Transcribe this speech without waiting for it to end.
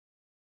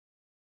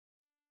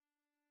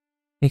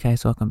Hey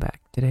guys, welcome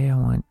back. Today I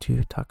want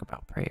to talk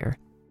about prayer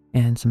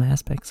and some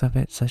aspects of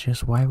it, such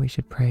as why we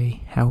should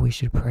pray, how we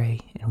should pray,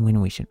 and when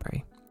we should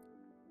pray.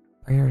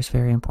 Prayer is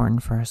very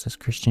important for us as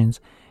Christians,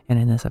 and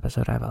in this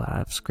episode I have a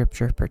lot of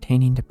scripture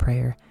pertaining to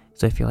prayer.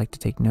 So if you like to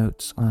take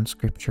notes on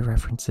scripture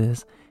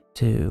references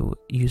to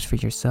use for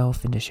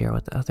yourself and to share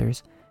with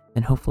others,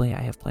 then hopefully I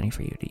have plenty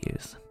for you to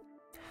use.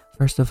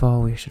 First of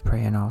all, we should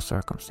pray in all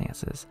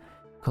circumstances.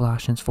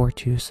 Colossians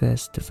 4:2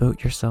 says,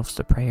 "Devote yourselves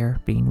to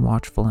prayer, being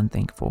watchful and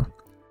thankful."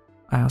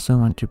 I also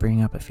want to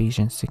bring up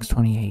Ephesians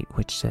 6:28,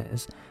 which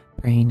says,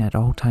 "Praying at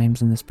all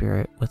times in the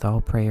Spirit with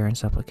all prayer and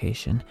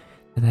supplication.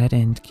 To that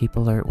end, keep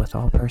alert with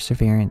all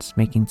perseverance,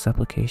 making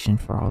supplication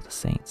for all the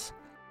saints."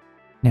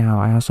 Now,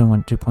 I also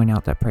want to point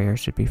out that prayer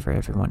should be for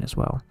everyone as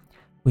well.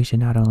 We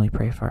should not only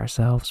pray for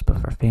ourselves, but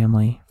for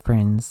family,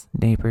 friends,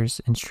 neighbors,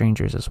 and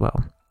strangers as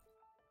well.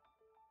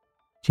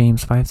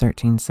 James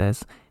 5:13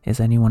 says,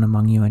 "Is anyone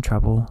among you in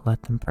trouble?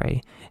 Let them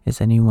pray.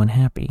 Is anyone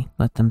happy?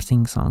 Let them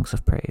sing songs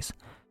of praise."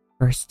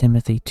 1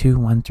 Timothy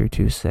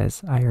 2:1-2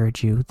 says, "I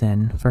urge you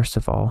then, first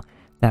of all,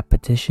 that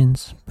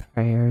petitions,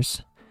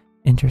 prayers,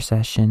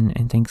 intercession,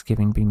 and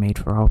thanksgiving be made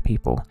for all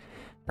people,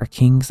 for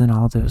kings and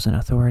all those in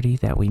authority,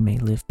 that we may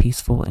live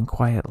peaceful and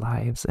quiet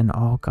lives in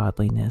all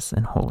godliness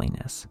and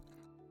holiness."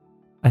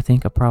 I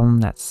think a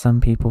problem that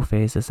some people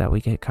face is that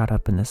we get caught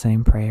up in the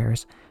same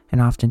prayers and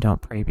often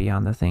don't pray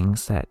beyond the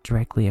things that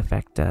directly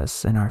affect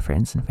us and our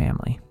friends and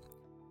family.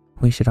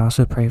 We should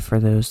also pray for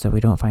those that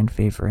we don't find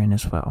favor in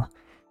as well.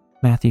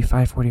 Matthew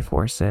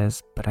 5:44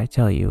 says, "But I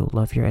tell you,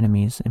 love your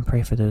enemies and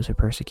pray for those who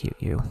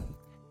persecute you."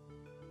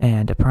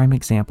 And a prime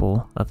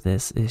example of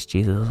this is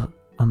Jesus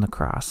on the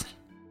cross,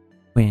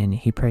 when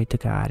he prayed to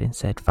God and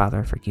said,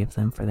 "Father, forgive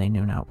them, for they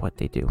know not what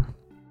they do."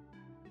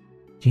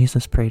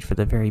 Jesus prayed for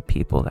the very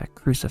people that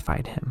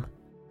crucified him.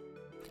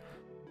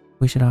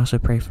 We should also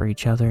pray for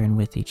each other and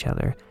with each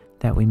other,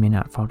 that we may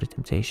not fall to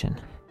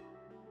temptation.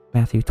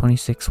 Matthew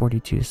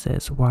 26:42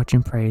 says, "Watch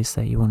and pray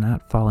so that you will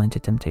not fall into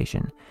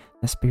temptation.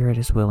 The spirit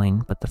is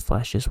willing, but the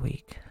flesh is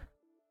weak."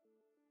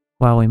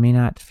 While we may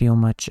not feel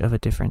much of a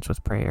difference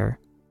with prayer,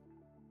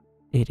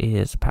 it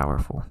is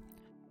powerful.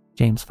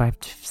 James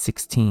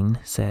 5:16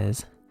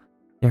 says,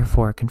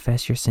 "Therefore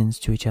confess your sins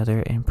to each other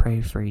and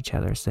pray for each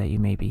other so that you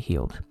may be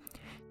healed."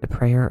 The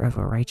prayer of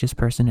a righteous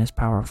person is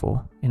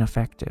powerful and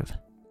effective.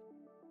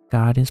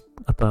 God is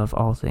above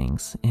all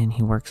things, and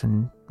he works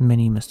in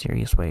many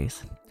mysterious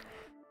ways.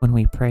 When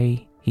we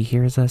pray, he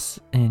hears us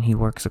and he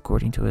works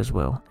according to his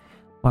will.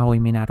 While we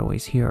may not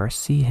always hear or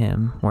see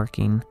him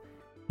working,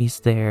 he's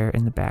there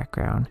in the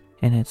background,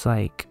 and it's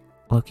like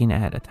looking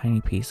at a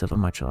tiny piece of a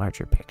much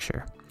larger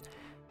picture.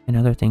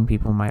 Another thing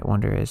people might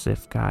wonder is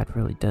if God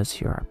really does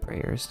hear our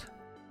prayers,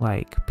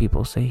 like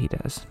people say he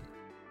does.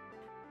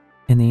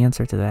 And the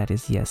answer to that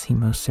is yes, he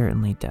most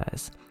certainly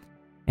does.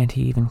 And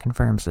he even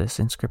confirms this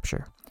in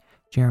scripture.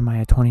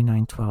 Jeremiah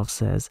 29:12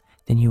 says,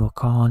 "Then you will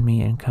call on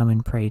me and come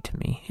and pray to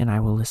me, and I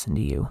will listen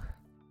to you."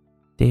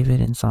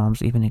 David in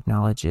Psalms even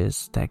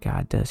acknowledges that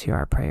God does hear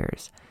our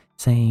prayers,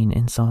 saying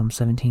in Psalm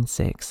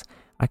 17:6,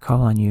 "I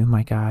call on you,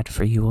 my God,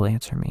 for you will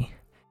answer me.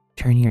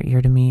 Turn your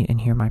ear to me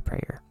and hear my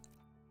prayer."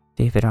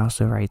 David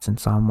also writes in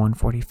Psalm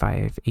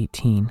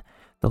 145:18,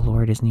 "The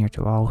Lord is near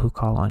to all who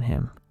call on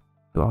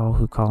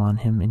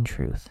him in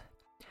truth."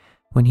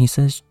 When he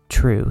says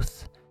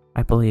truth,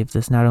 I believe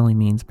this not only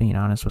means being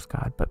honest with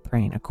God, but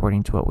praying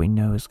according to what we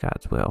know is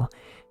God's will,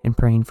 and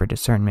praying for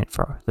discernment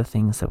for the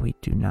things that we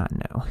do not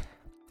know.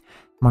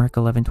 Mark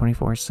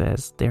 11:24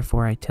 says,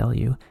 "Therefore I tell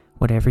you,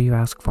 whatever you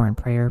ask for in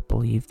prayer,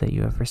 believe that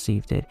you have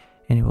received it,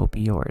 and it will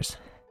be yours."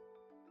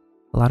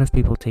 A lot of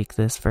people take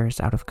this verse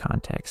out of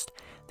context.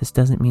 This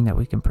doesn't mean that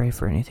we can pray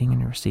for anything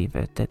and receive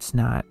it. That's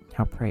not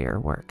how prayer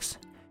works.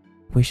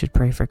 We should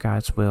pray for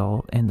God's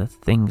will and the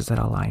things that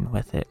align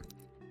with it.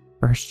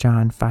 1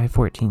 John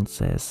 5:14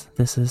 says,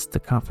 "This is the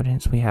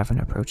confidence we have in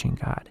approaching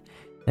God,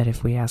 that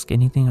if we ask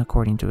anything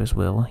according to his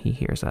will, he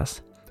hears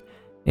us."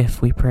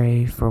 If we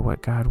pray for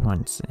what God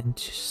wants and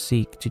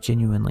seek to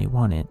genuinely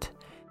want it,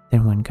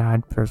 then when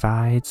God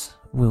provides,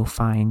 we'll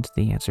find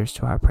the answers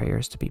to our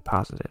prayers to be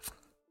positive,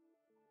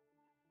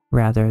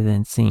 rather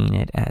than seeing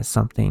it as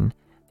something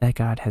that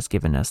God has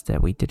given us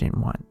that we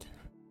didn't want.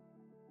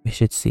 We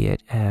should see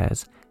it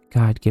as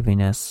God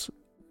giving us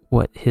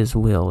what his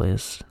will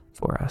is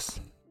for us.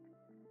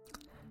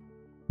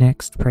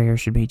 Next, prayer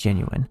should be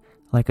genuine,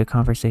 like a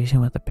conversation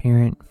with a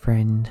parent,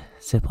 friend,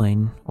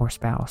 sibling, or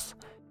spouse.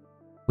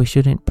 We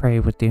shouldn't pray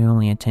with the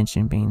only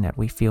intention being that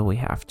we feel we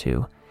have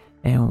to,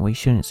 and we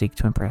shouldn't seek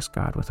to impress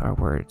God with our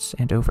words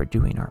and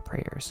overdoing our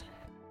prayers.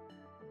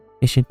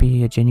 It should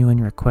be a genuine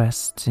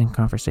request and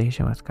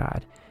conversation with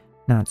God,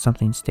 not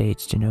something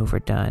staged and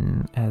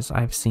overdone, as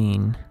I've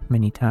seen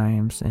many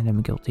times and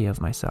am guilty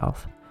of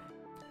myself.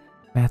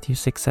 Matthew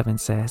 6:7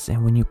 says,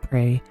 "And when you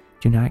pray,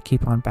 do not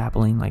keep on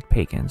babbling like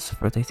pagans,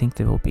 for they think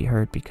they will be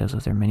heard because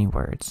of their many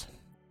words."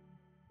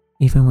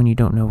 Even when you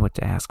don't know what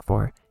to ask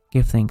for,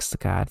 give thanks to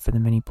God for the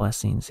many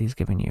blessings he's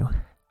given you.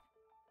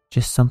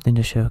 Just something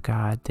to show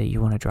God that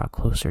you want to draw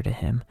closer to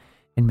him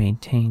and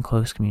maintain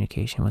close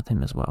communication with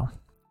him as well.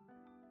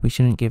 We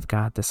shouldn't give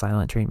God the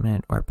silent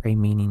treatment or pray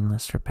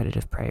meaningless,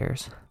 repetitive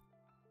prayers.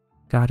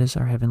 God is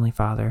our Heavenly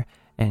Father,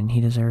 and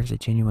He deserves a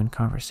genuine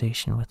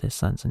conversation with His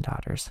sons and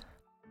daughters.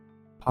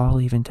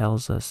 Paul even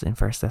tells us in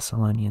 1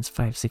 Thessalonians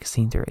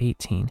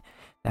 5:16-18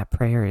 that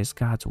prayer is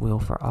God's will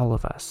for all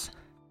of us.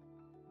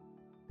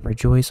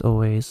 Rejoice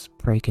always,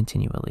 pray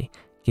continually,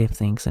 give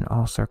thanks in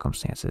all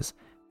circumstances,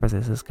 for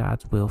this is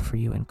God's will for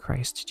you in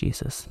Christ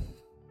Jesus.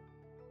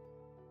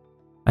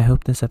 I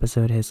hope this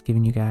episode has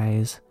given you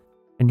guys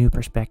a new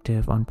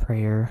perspective on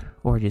prayer,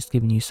 or just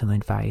given you some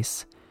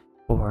advice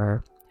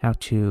or how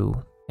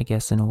to, I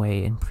guess in a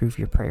way, improve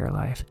your prayer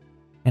life.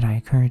 And I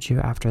encourage you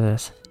after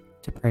this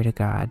to pray to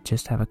God,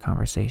 just have a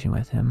conversation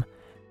with Him.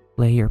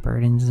 Lay your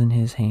burdens in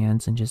His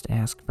hands and just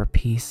ask for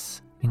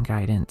peace and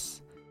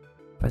guidance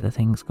for the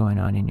things going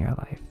on in your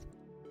life.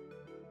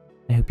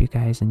 I hope you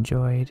guys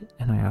enjoyed,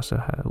 and I also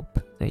hope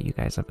that you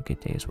guys have a good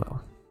day as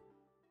well.